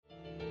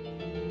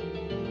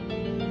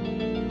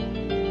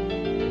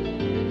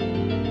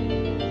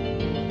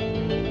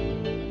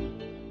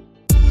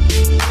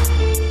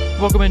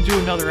Welcome into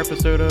another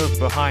episode of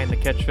Behind the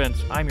Catch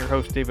Fence. I'm your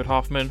host, David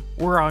Hoffman.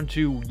 We're on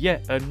to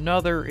yet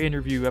another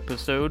interview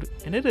episode,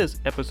 and it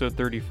is episode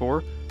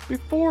 34.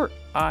 Before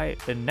I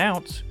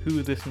announce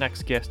who this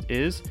next guest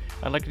is,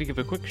 I'd like to give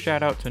a quick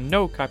shout out to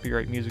No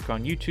Copyright Music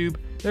on YouTube.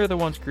 They're the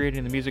ones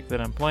creating the music that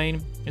I'm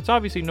playing. It's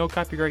obviously no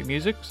copyright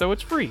music, so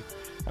it's free.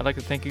 I'd like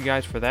to thank you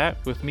guys for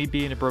that. With me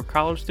being a broke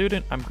college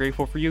student, I'm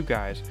grateful for you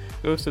guys.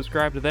 Go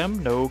subscribe to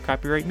them, No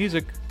Copyright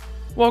Music.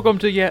 Welcome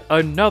to yet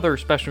another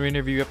special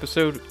interview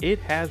episode. It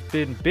has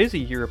been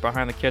busy here at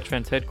Behind the Catch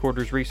Fence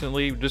headquarters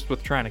recently, just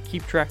with trying to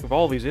keep track of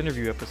all these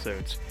interview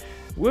episodes.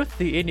 With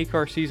the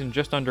IndyCar season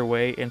just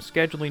underway and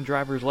scheduling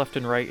drivers left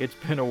and right, it's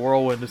been a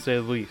whirlwind to say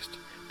the least.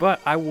 But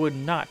I would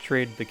not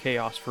trade the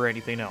chaos for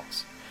anything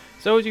else.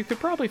 So as you could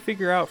probably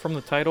figure out from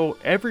the title,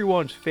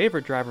 everyone's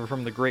favorite driver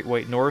from the Great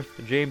White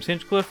North, James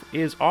Hinchcliffe,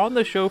 is on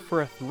the show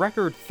for a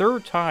record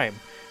third time,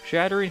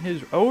 shattering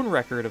his own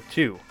record of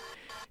 2.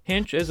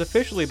 Hinch is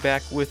officially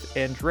back with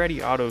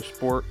Andretti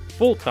Autosport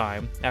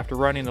full-time after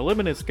running a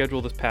limited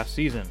schedule this past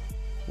season.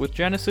 With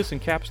Genesis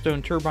and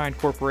Capstone Turbine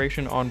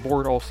Corporation on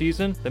board all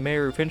season, the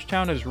mayor of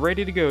Hinchtown is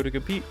ready to go to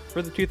compete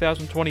for the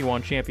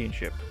 2021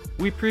 championship.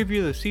 We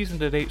preview the season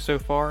to date so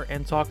far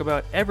and talk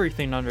about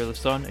everything under the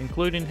sun,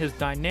 including his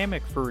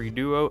dynamic furry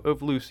duo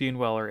of Lucy and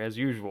Weller as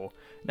usual.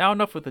 Now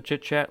enough with the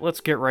chit-chat,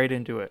 let's get right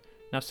into it.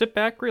 Now sit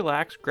back,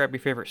 relax, grab your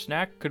favorite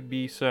snack, could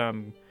be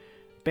some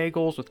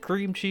bagels with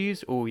cream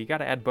cheese. Oh, you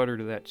gotta add butter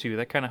to that too.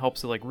 That kind of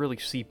helps it like really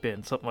seep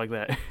in, something like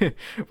that.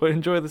 But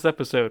enjoy this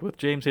episode with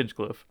James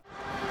Hinchcliffe.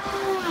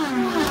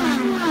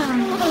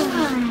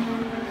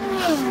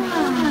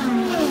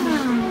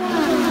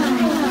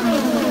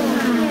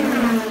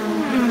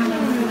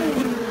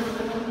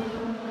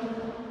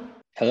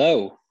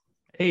 Hello.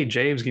 Hey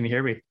James, can you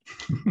hear me?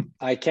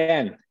 I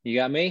can. You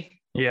got me?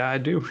 Yeah, I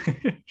do.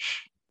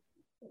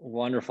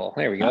 Wonderful.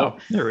 There we go. Oh,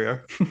 there we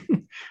are.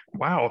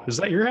 Wow, is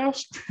that your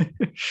house?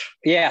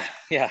 Yeah.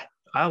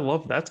 I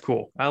love that's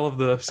cool. I love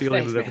the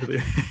ceiling and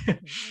everything.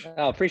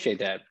 I appreciate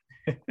that.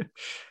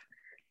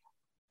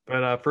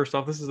 But first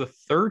off, this is the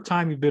third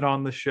time you've been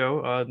on the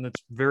show, and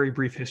it's very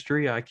brief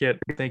history. I can't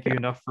thank you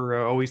enough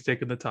for always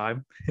taking the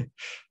time.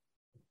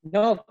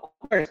 No, of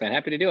course, man.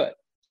 Happy to do it.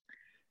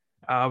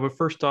 But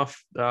first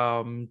off,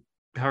 how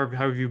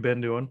have you been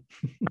doing?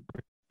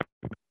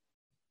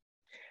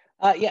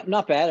 Yeah,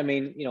 not bad. I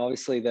mean,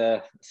 obviously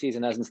the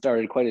season hasn't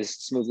started quite as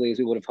smoothly as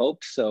we would have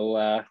hoped.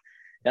 So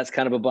that's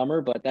kind of a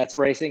bummer, but that's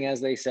racing,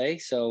 as they say.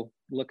 So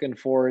looking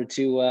forward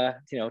to,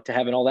 to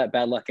having all that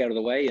bad luck out of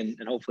the way and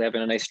hopefully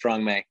having a nice,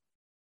 strong May.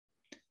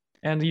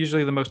 And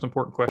usually the most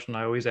important question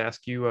I always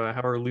ask you,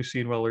 how are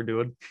Lucy and Weller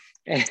doing?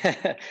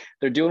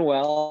 They're doing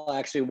well.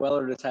 Actually,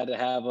 Weller just had to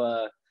have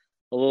a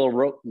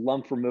little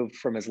lump removed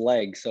from his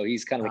leg. So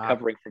he's kind of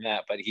recovering from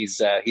that, but he's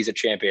a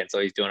champion.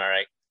 So he's doing all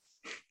right.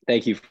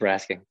 Thank you for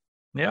asking.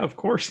 Yeah, of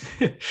course.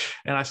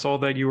 And I saw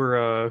that you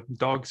were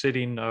dog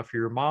sitting for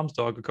your mom's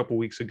dog a couple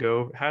weeks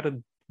ago. How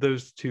did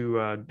those two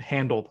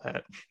handle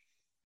that?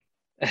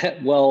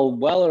 Well,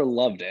 Weller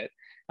loved it.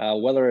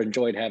 Weller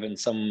enjoyed having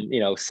some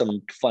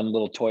fun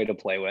little toy to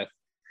play with.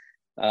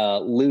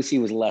 Lucy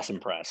was less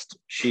impressed.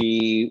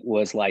 She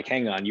was like,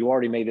 hang on, you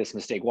already made this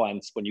mistake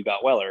once when you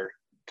got Weller.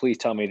 Please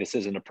tell me this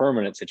isn't a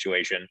permanent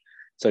situation.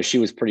 So she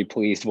was pretty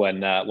pleased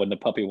when the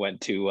puppy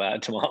went to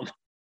mom.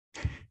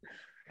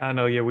 I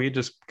know, yeah, we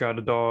just got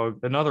a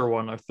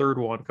third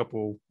one a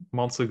couple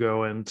months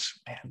ago, and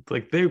man,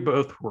 like they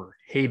both were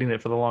hating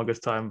it for the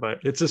longest time, but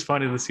it's just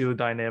funny to see the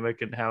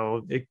dynamic and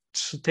how it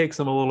takes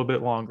them a little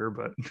bit longer,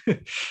 but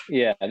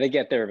yeah, they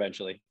get there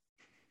eventually.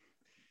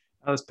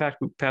 This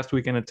past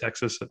weekend in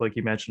Texas, like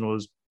you mentioned,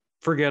 was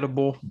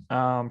forgettable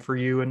for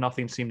you, and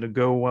nothing seemed to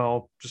go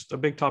well. Just a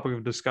big topic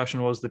of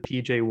discussion was the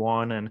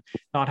PJ1 and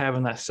not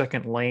having that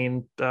second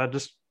lane.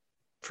 Just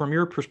from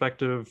your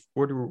perspective,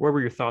 what were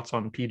your thoughts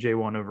on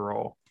PJ1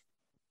 overall?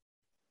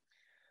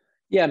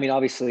 Yeah, I mean,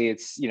 obviously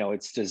it's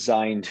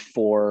designed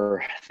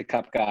for the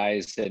Cup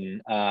guys, and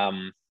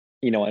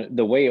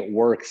the way it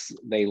works,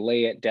 they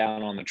lay it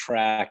down on the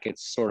track.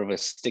 It's sort of a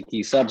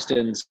sticky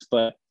substance,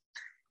 but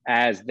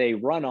as they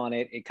run on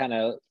it,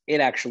 it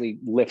actually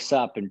lifts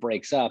up and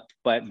breaks up,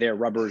 but their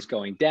rubber is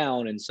going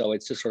down, and so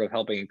it's just sort of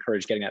helping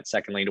encourage getting that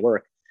second lane to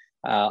work.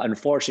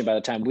 Unfortunately, by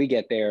the time we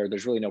get there,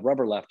 there's really no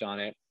rubber left on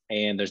it,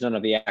 and there's none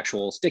of the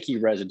actual sticky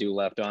residue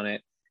left on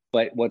it.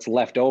 But what's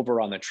left over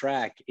on the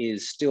track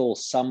is still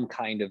some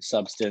kind of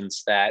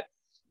substance that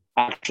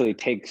actually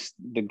takes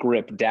the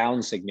grip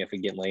down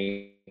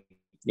significantly.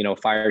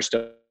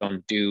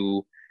 Firestone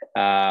do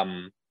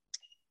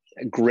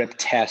grip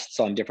tests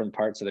on different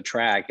parts of the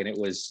track, and it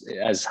was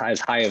as high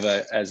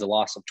as a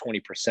loss of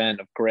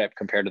 20% of grip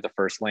compared to the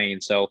first lane.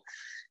 So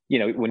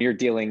when you're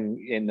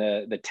dealing in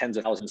the tens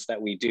of thousands that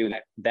we do,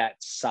 that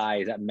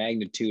size, that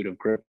magnitude of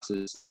grips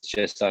is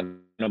just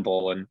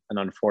untenable. And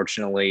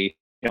unfortunately,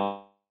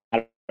 our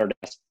in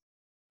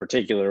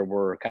particular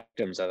were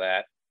victims of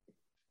that.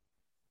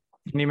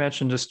 And you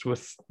mentioned just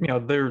with,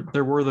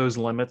 there were those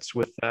limits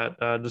with that.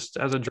 Just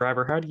as a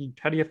driver, how do you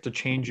have to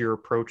change your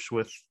approach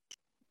with,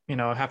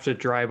 have to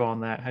drive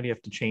on that? How do you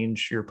have to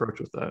change your approach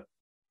with that?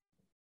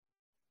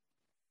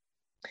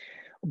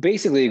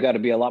 Basically, you've got to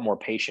be a lot more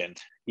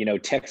patient.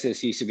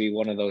 Texas used to be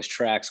one of those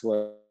tracks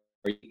where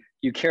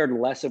you cared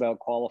less about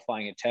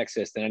qualifying at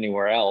Texas than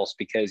anywhere else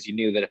because you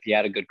knew that if you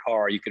had a good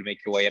car, you could make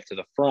your way up to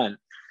the front.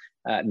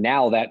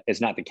 Now that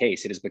is not the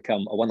case. It has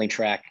become a one-lane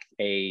track,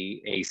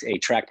 a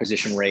track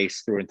position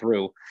race through and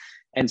through.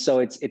 And so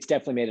it's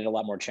definitely made it a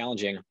lot more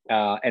challenging.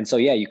 And so,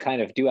 yeah, you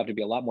kind of do have to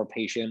be a lot more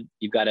patient.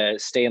 You've got to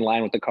stay in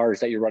line with the cars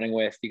that you're running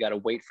with. You got to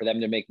wait for them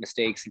to make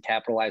mistakes and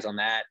capitalize on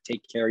that.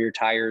 Take care of your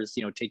tires,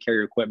 take care of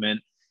your equipment.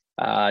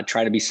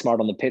 Try to be smart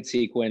on the pit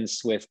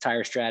sequence with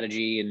tire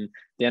strategy and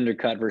the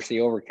undercut versus the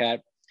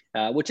overcut,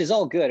 which is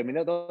all good. I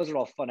mean, those are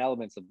all fun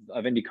elements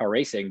of IndyCar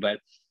racing, but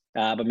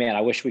man,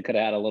 I wish we could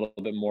have had a little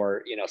bit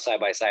more,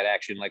 side-by-side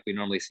action like we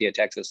normally see at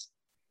Texas.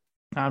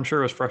 I'm sure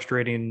it was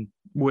frustrating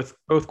with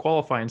both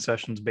qualifying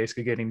sessions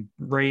basically getting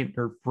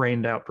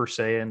rained out per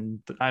se.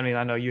 And I mean,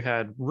 I know you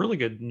had really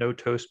good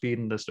no-toe speed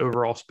and just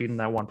overall speed in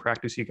that one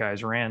practice you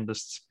guys ran.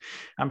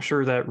 I'm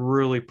sure that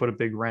really put a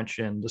big wrench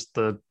in just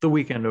the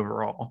weekend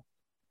overall.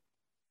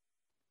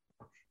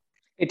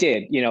 It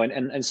did,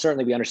 and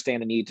certainly we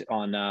understand the need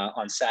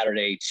on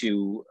Saturday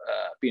to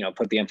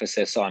put the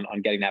emphasis on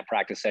getting that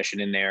practice session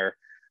in there.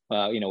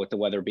 With the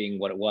weather being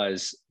what it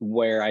was.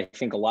 Where I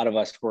think a lot of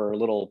us were a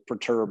little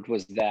perturbed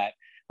was that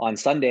on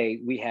Sunday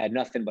we had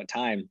nothing but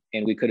time,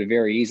 and we could have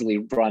very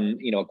easily run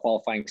a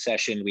qualifying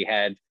session. We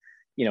had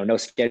no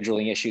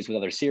scheduling issues with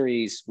other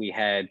series. We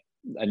had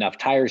enough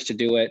tires to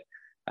do it.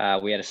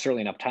 We had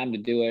certainly enough time to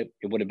do it.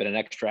 It would have been an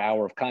extra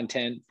hour of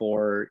content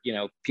for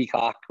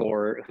Peacock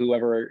or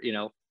whoever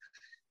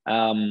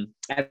and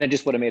it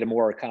just would have made a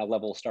more kind of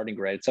level starting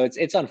grid. So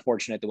it's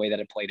unfortunate the way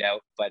that it played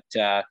out, but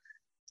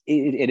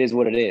it is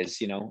what it is.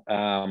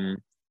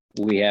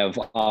 We have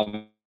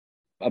a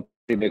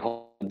pretty big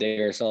hole to dig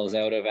ourselves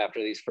out of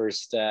after these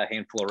first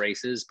handful of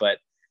races, but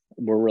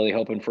we're really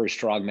hoping for a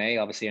strong May.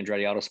 Obviously,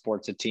 Andretti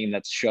Autosport's a team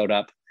that's showed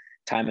up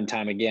time and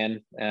time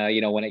again,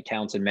 when it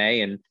counts in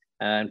May,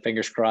 and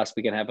fingers crossed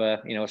we can have a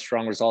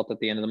strong result at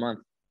the end of the month.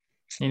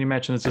 And you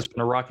mentioned this has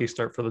been a rocky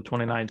start for the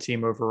 29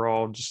 team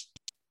overall. Just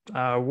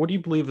what do you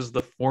believe is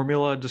the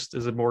formula? Just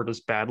is it more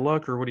just bad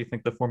luck, or what do you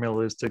think the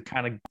formula is to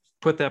kind of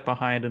put that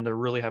behind and to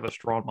really have a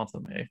strong month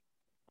of May?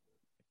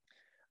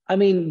 I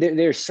mean,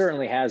 there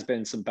certainly has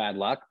been some bad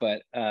luck,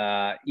 but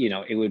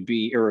it would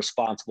be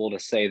irresponsible to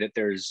say that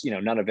there's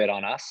none of it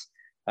on us.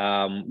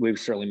 We've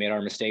certainly made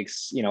our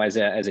mistakes, as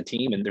a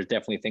team, and there's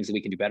definitely things that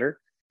we can do better.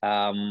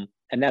 And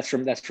that's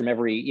from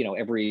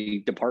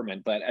every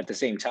department. But at the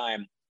same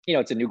time,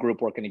 it's a new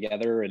group working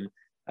together, and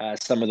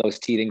some of those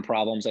teething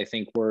problems I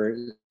think were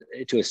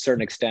to a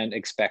certain extent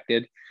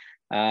expected.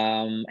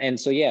 And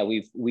so yeah,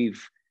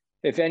 we've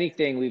if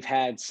anything, we've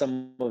had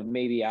some of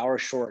maybe our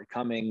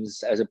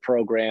shortcomings as a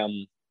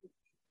program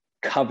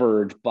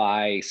covered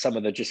by some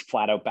of the just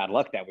flat out bad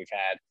luck that we've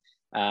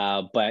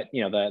had. But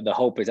the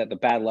hope is that the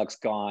bad luck's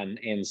gone,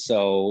 and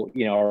so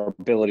our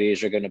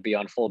abilities are going to be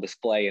on full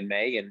display in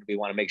May, and we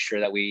want to make sure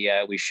that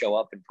we show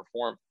up and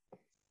perform.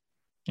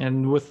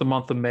 And with the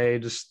month of May,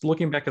 just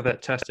looking back at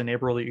that test in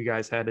April that you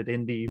guys had at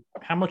Indy,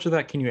 how much of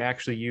that can you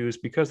actually use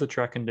because the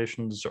track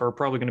conditions are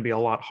probably going to be a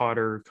lot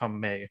hotter come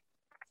May?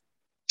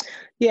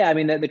 Yeah, I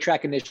mean the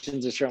track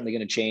conditions are certainly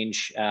going to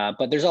change,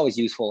 but there's always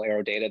useful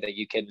aero data that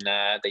you can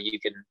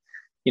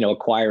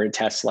acquire in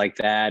tests like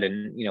that,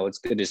 and it's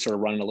good to sort of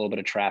run in a little bit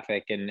of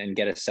traffic and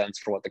get a sense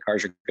for what the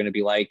cars are going to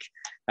be like.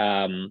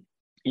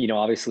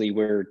 Obviously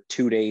we're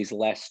 2 days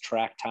less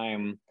track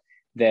time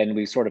than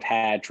we've sort of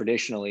had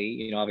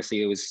traditionally.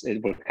 Obviously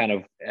we're kind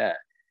of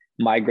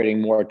migrating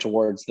more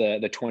towards the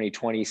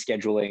 2020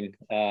 scheduling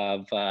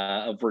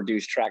of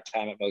reduced track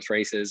time at most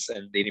races,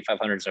 and the Indy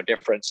 500 is no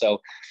different. So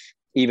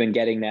even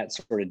getting that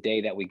sort of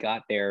day that we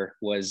got there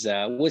was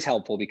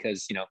helpful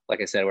because,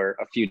 like I said, we're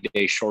a few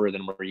days shorter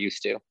than we're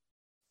used to.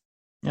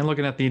 And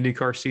looking at the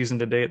IndyCar season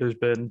to date, there's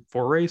been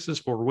 4 races,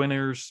 4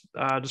 winners.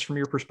 Just from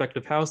your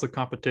perspective, how's the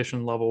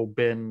competition level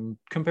been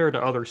compared to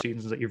other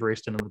seasons that you've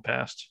raced in the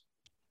past?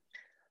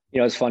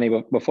 It's funny,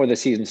 but before the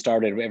season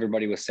started,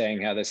 everybody was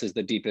saying how this is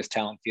the deepest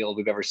talent field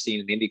we've ever seen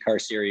in the IndyCar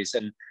series.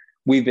 And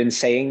we've been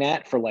saying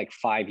that for like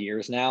 5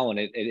 years now. And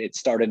it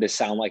started to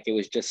sound like it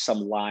was just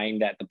some line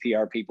that the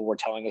PR people were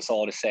telling us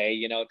all to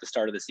say, at the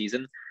start of the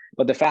season.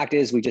 But the fact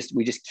is we just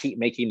keep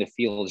making the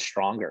field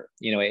stronger.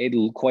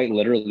 It quite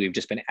literally, we've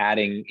just been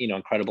adding,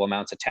 incredible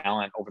amounts of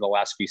talent over the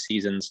last few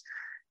seasons.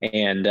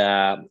 And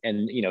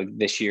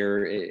this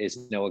year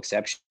is no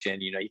exception.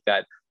 You've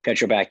got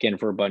Petra back in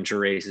for a bunch of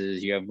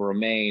races. You have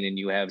Romain, and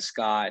you have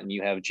Scott, and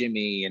you have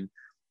Jimmy, and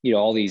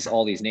all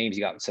these names.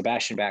 You got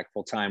Sebastian back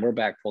full time. We're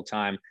back full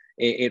time.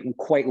 It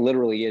quite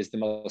literally is the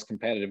most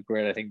competitive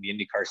grid I think the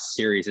IndyCar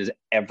series has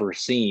ever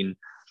seen.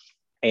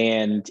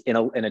 And in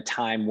a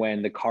time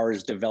when the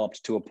cars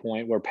developed to a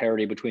point where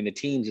parity between the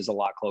teams is a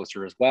lot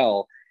closer as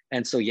well.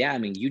 And so, yeah, I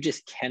mean, you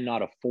just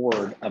cannot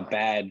afford a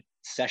bad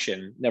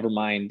session, never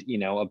mind,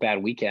 a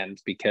bad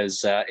weekend,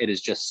 because it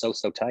is just so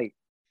tight.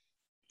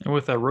 And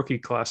with that rookie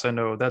class, I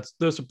know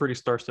those a pretty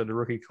star-studded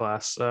rookie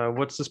class.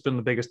 What's just been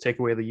the biggest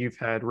takeaway that you've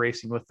had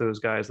racing with those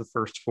guys the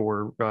first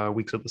 4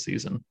 weeks of the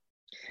season?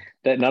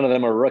 That none of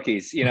them are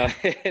rookies.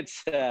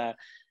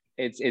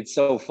 It's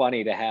so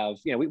funny to have,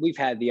 we've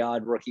had the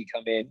odd rookie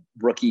come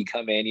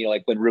in,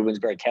 like when Rubens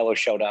Barrichello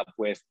showed up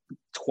with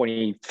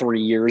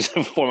 23 years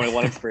of Formula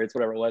One experience,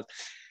 whatever it was.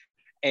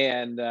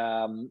 And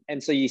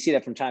so you see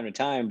that from time to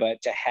time,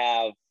 but to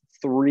have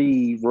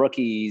 3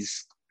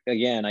 rookies,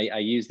 again, I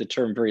use the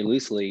term very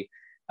loosely,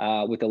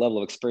 with the level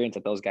of experience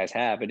that those guys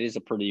have, it is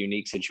a pretty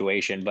unique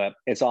situation, but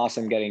it's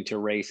awesome getting to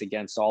race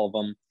against all of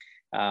them.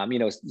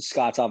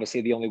 Scott's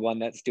obviously the only one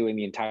that's doing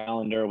the entire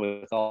calendar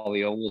with all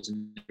the ovals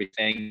and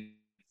everything.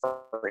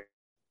 For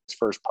his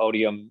first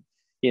podium,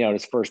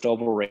 his first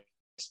oval race,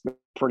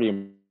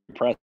 pretty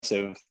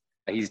impressive.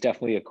 He's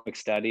definitely a quick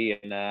study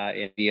and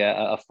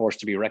a force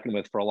to be reckoned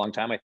with for a long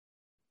time.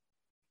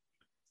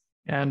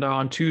 And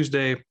on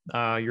Tuesday,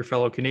 your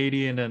fellow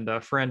Canadian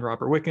and friend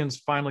Robert Wickens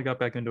finally got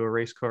back into a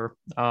race car.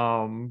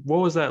 What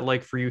was that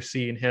like for you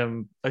seeing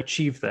him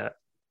achieve that?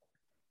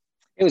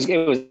 It was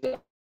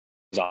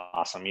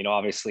awesome.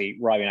 Obviously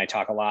Robbie and I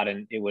talk a lot,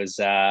 and it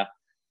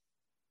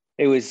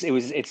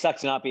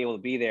sucks to not be able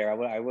to be there.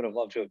 I would have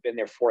loved to have been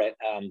there for it.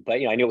 But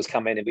I knew it was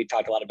coming, and we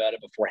talked a lot about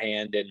it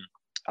beforehand. And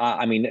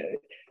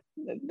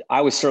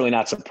I was certainly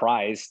not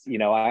surprised.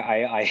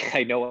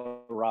 I know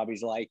what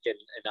Robbie's like, and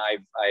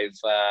I've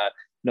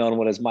known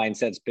what his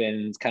mindset's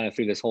been kind of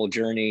through this whole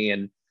journey.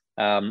 And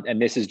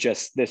this is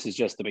just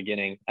the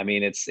beginning.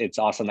 It's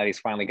awesome that he's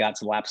finally got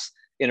some laps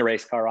in a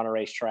race car on a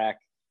racetrack.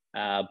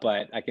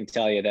 But I can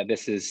tell you that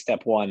this is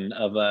step one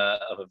of a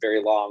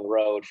very long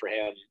road for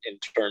him in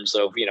terms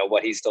of,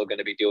 what he's still going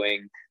to be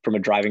doing from a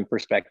driving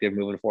perspective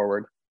moving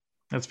forward.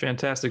 That's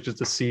fantastic just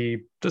to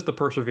see just the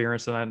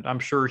perseverance. And I'm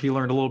sure he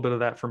learned a little bit of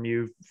that from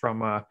you,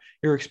 from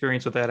your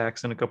experience with that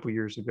accident a couple of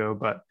years ago.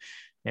 But,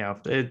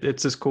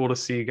 it's just cool to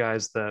see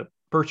guys that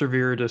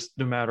persevere just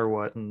no matter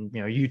what. And,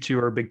 you two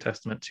are a big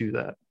testament to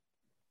that.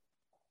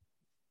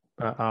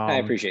 I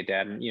appreciate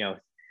that. And,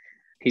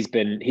 he's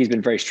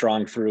been very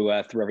strong through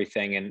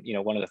everything. And,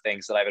 one of the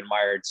things that I've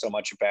admired so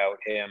much about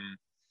him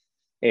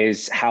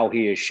is how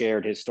he has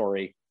shared his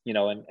story,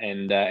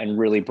 and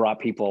really brought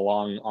people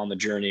along on the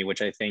journey,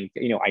 which I think,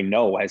 I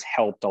know has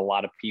helped a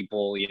lot of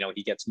people.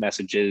 He gets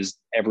messages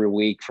every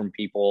week from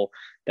people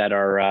that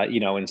are,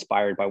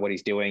 inspired by what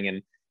he's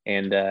doing.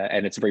 And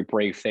it's a very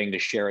brave thing to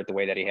share it the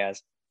way that he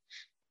has.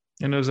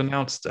 And it was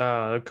announced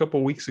a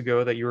couple of weeks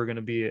ago that you were going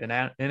to be an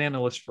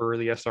analyst for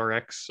the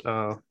SRX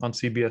on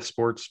CBS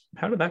Sports.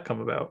 How did that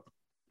come about?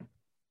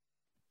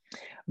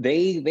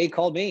 They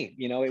called me.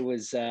 It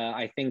was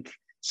I think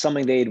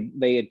something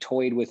they had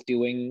toyed with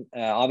doing.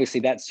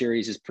 Obviously, that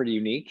series is pretty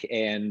unique,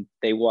 and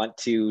they want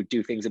to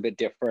do things a bit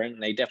different.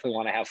 And they definitely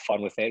want to have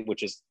fun with it,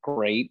 which is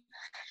great.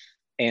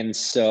 And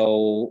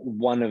so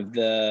one of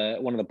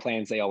the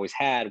plans they always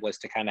had was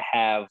to kind of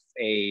have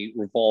a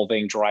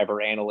revolving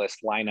driver analyst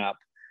lineup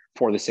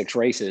for the 6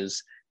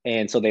 races.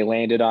 And so they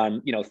landed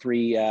on,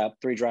 3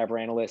 driver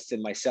analysts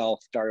and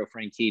myself, Dario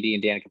Franchitti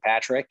and Danica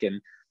Patrick.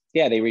 And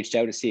yeah, they reached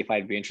out to see if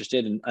I'd be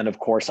interested. And of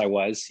course I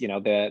was.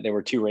 There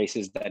were 2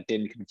 races that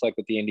didn't conflict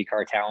with the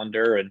IndyCar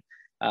calendar. And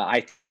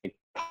I think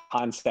the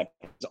concept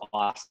is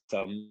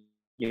awesome.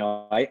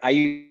 I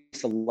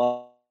used to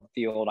love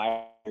the old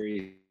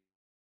Irish,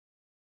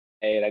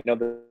 and I know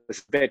this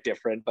is a bit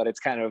different, but it's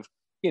kind of,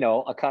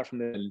 a cut from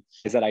the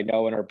is that I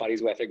know and our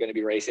buddies with are going to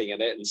be racing in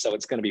it. And so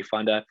it's going to be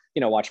fun to,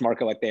 watch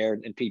Marco out there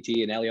and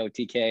PT and Elio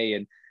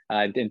TK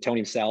and Tony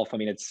himself.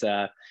 It's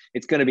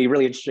going to be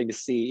really interesting to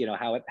see,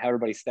 how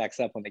everybody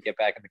stacks up when they get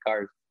back in the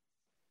cars.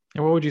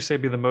 And what would you say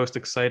be the most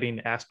exciting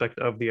aspect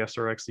of the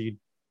SRX that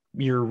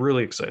you're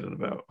really excited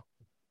about?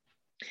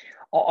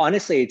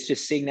 Honestly, it's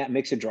just seeing that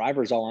mix of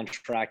drivers all on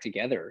track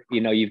together.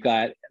 You've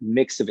got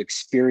mix of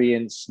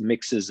experience,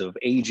 mixes of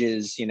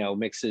ages,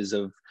 mixes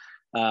of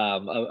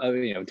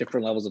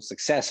different levels of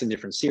success in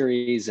different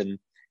series, and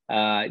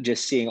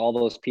just seeing all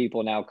those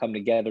people now come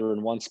together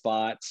in one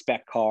spot,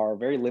 spec car,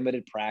 very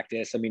limited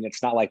practice.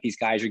 It's not like these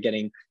guys are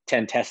getting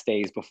 10 test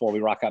days before we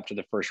rock up to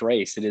the first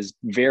race. It is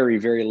very,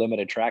 very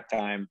limited track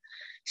time.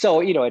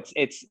 So,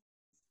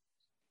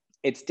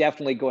 it's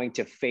definitely going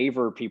to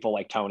favor people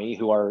like Tony,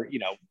 who are,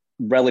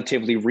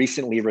 relatively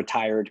recently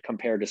retired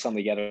compared to some of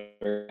the other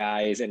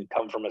guys and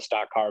come from a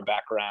stock car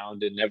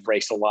background and have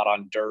raced a lot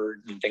on dirt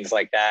and things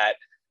like that.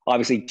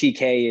 Obviously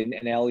TK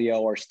and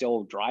Elio are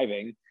still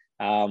driving,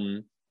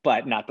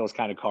 but not those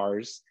kind of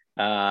cars.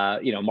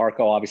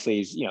 Marco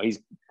obviously is,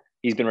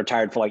 he's been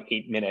retired for like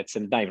 8 minutes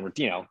and not even,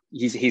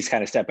 he's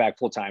kind of stepped back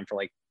full time for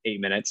like 8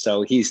 minutes.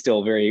 So he's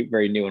still very,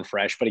 very new and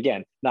fresh, but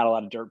again, not a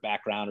lot of dirt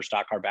background or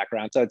stock car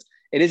background. So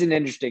it is an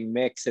interesting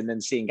mix. And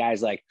then seeing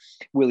guys like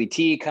Willie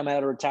T come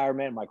out of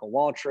retirement, Michael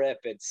Waltrip,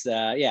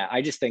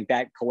 I just think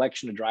that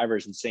collection of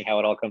drivers and seeing how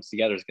it all comes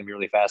together is going to be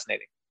really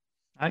fascinating.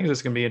 I think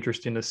it's going to be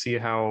interesting to see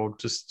how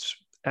it's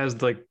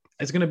going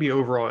to be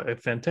overall a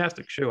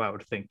fantastic show, I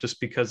would think,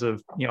 just because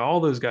of, all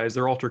those guys,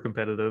 they're ultra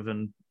competitive,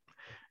 and,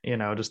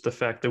 just the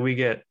fact that we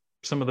get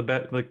some of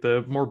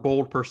the more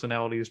bold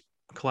personalities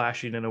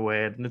clashing in a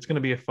way, and it's going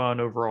to be a fun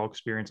overall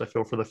experience, I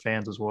feel, for the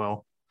fans as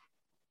well.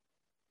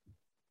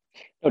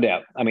 No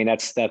doubt. I mean,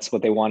 that's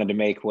what they wanted to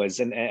make, was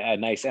a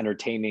nice,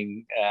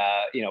 entertaining,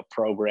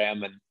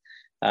 program,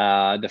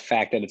 and the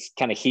fact that it's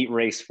kind of heat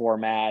race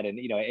format, and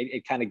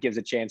it kind of gives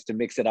a chance to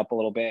mix it up a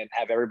little bit and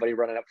have everybody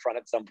running up front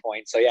at some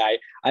point. So yeah,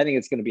 I think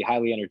it's going to be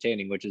highly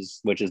entertaining, which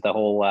is the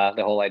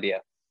whole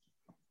idea.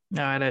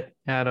 Now, at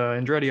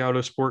Andretti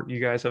Autosport, you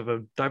guys have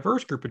a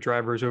diverse group of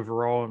drivers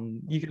overall, and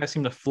you guys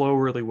seem to flow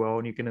really well,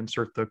 and you can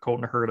insert the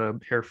Colton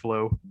Herta hair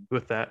flow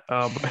with that.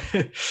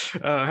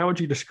 How would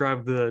you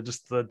describe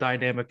the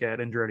dynamic at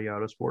Andretti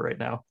Autosport right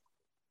now?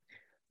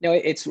 No,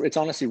 it's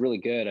honestly really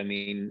good. I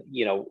mean,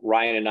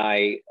 Ryan and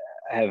I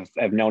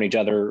have known each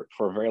other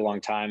for a very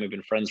long time. We've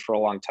been friends for a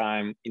long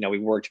time. We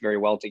worked very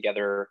well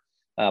together.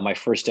 My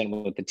first stint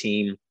with the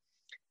team.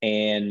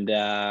 And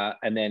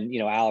then,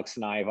 Alex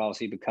and I have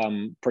obviously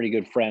become pretty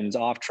good friends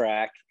off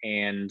track,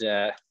 and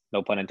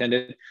no pun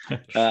intended,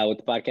 with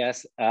the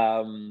podcast.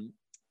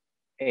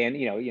 And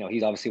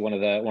he's obviously one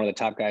of the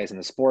top guys in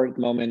the sport at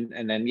the moment.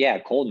 And then, yeah,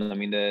 Colton, I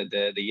mean,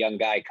 the young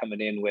guy coming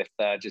in with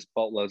just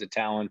boatloads of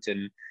talent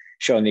and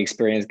showing the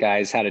experienced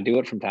guys how to do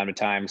it from time to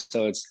time.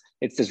 So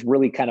it's just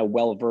really kind of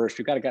well-versed.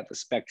 We've got the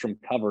spectrum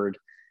covered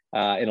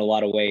in a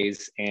lot of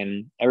ways,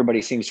 and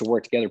everybody seems to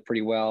work together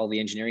pretty well. The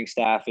engineering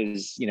staff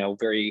is,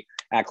 very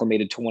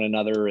acclimated to one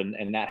another,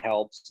 and that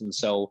helps. And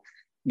so,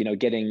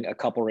 getting a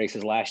couple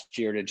races last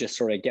year to just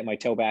sort of get my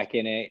toe back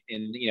in it,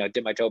 and,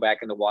 dip my toe back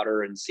in the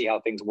water and see how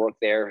things work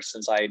there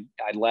since I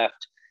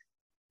left,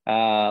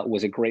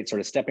 was a great sort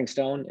of stepping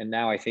stone. And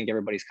now I think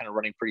everybody's kind of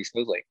running pretty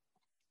smoothly.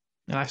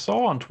 And I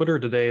saw on Twitter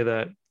today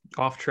that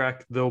Off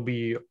Track, they'll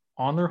be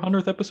on their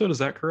 100th episode. Is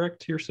that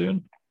correct? Here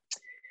soon?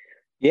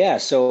 Yeah.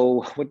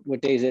 So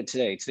what day is it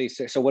today?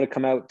 So would have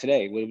come out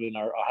today. Would have been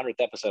our 100th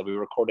episode. We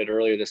recorded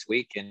earlier this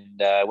week, and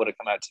would have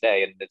come out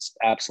today. And it's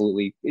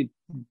absolutely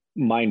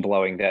mind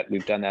blowing that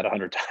we've done that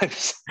 100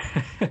 times.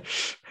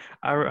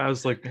 I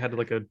was had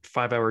like a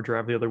 5-hour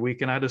drive the other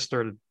week, and I just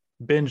started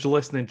binge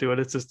listening to it.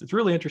 It's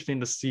really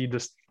interesting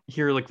to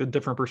hear like the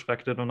different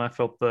perspective. And I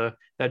felt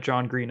that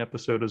John Green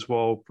episode as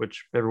well,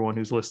 which everyone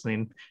who's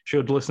listening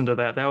should listen to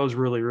that. That was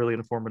really, really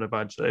informative,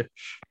 I'd say.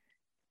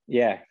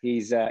 Yeah,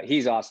 he's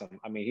awesome.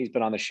 I mean, he's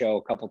been on the show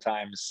a couple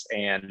times,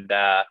 and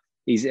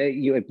he's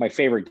my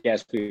favorite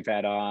guest we've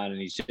had on, and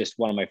he's just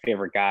one of my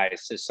favorite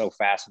guys. Just so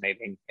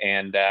fascinating,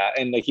 and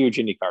a huge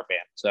IndyCar fan.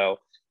 So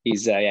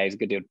he's a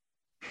good dude.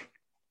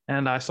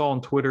 And I saw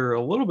on Twitter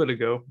a little bit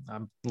ago,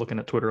 I'm looking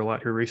at Twitter a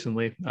lot here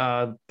recently,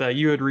 that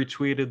you had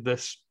retweeted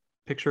this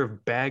picture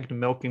of bagged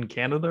milk in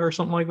Canada or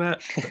something like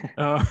that.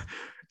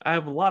 I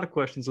have a lot of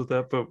questions with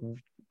that, but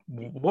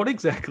what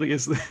exactly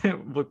is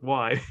that? Like,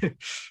 why?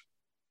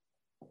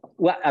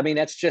 Well, I mean,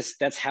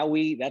 that's how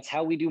we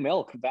do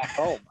milk back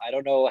home. I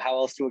don't know how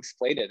else to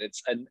explain it.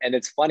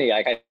 It's funny.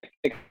 I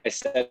think I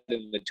said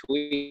in the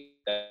tweet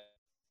that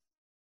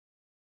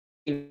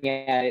looking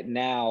at it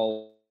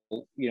now,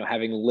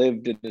 having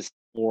lived in this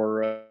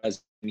for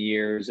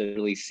years and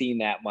really seen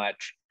that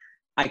much,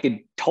 I could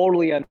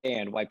totally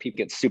understand why people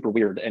get super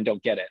weird and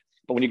don't get it.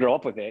 But when you grow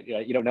up with it,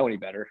 you don't know any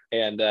better.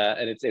 And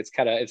it's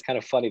kind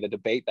of funny, the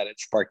debate that it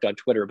sparked on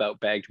Twitter about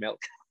bagged milk.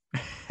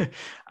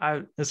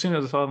 As soon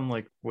as I saw them,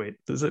 like, wait,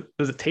 does it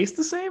taste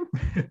the same?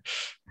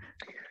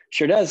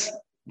 Sure does.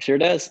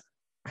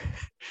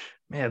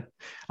 Man,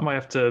 I might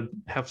have to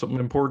have something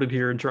imported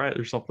here and try it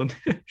or something.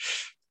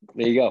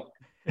 There you go.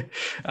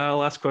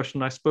 Last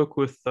question. I spoke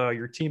with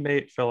your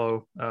teammate,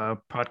 fellow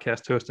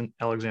podcast host,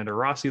 Alexander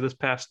Rossi, this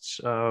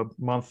past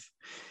month,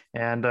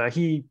 and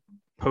he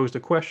posed a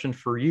question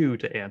for you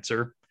to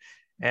answer.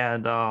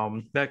 And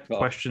that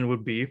question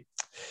would be,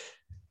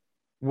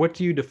 what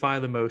do you defy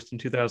the most in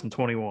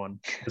 2021?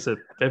 Is it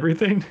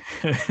everything?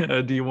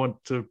 Do you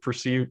want to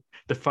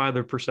defy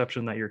the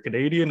perception that you're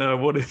Canadian?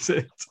 What is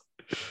it?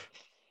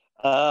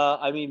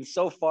 I mean,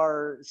 so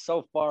far,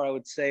 I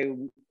would say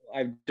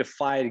I've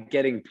defied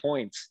getting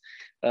points.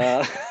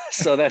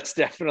 So that's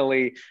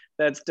definitely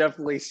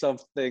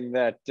something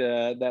that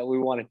we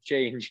want to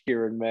change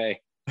here in May.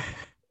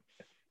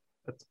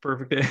 That's a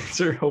perfect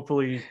answer.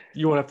 Hopefully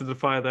you won't have to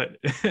defy that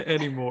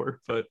anymore,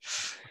 but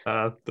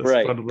that's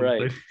right.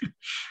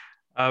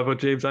 But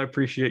James, I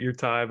appreciate your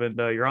time and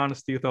your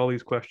honesty with all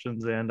these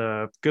questions, and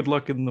good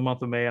luck in the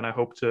month of May. And I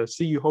hope to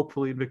see you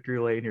hopefully in Victory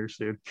Lane here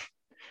soon.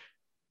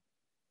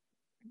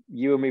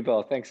 You and me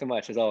both. Thanks so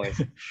much, as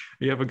always.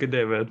 You have a good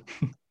day, man.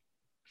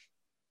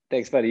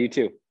 Thanks, buddy. You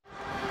too.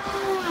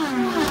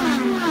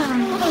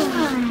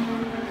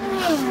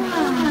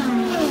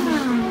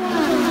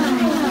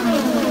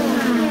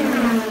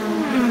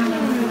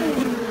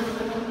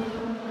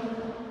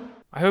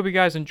 I hope you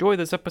guys enjoyed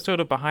this episode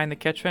of Behind the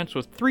Catch Fence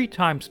with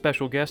 3-time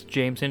special guest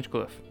James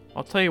Hinchcliffe.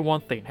 I'll tell you one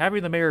thing,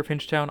 having the mayor of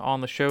Hinchtown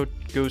on the show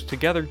goes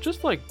together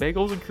just like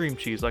bagels and cream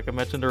cheese, like I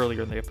mentioned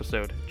earlier in the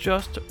episode.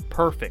 Just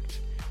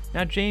perfect.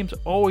 Now, James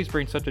always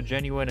brings such a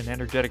genuine and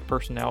energetic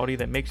personality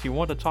that makes you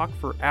want to talk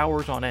for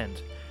hours on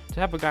end. to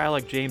have a guy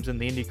like James in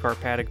the IndyCar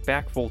paddock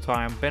back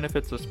full-time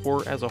benefits the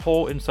sport as a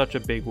whole in such a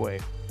big way.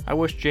 I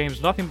wish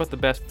James nothing but the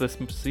best this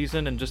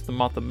season and just the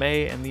month of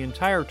May and the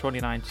entire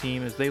 29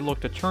 team as they look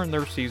to turn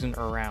their season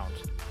around.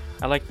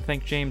 I'd like to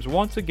thank James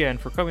once again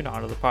for coming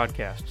on to the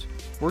podcast.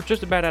 We're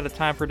just about out of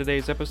time for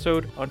today's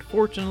episode.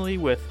 Unfortunately,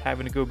 with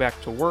having to go back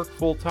to work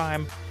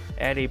full-time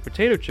at a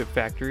potato chip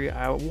factory,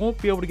 I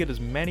won't be able to get as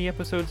many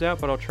episodes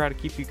out, but I'll try to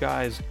keep you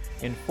guys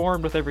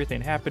informed with everything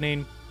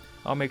happening.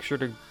 I'll make sure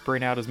to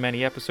bring out as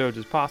many episodes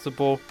as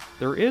possible.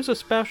 There is a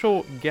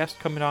special guest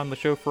coming on the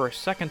show for a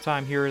second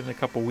time here in a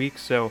couple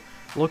weeks, so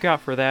look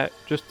out for that.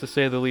 Just to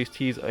say the least,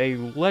 he's a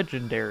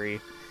legendary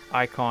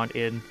icon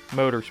in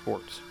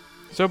motorsports.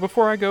 So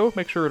before I go,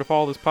 make sure to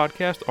follow this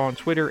podcast on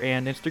Twitter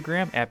and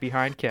Instagram at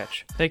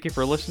BehindCatch. Thank you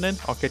for listening.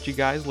 I'll catch you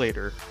guys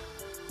later.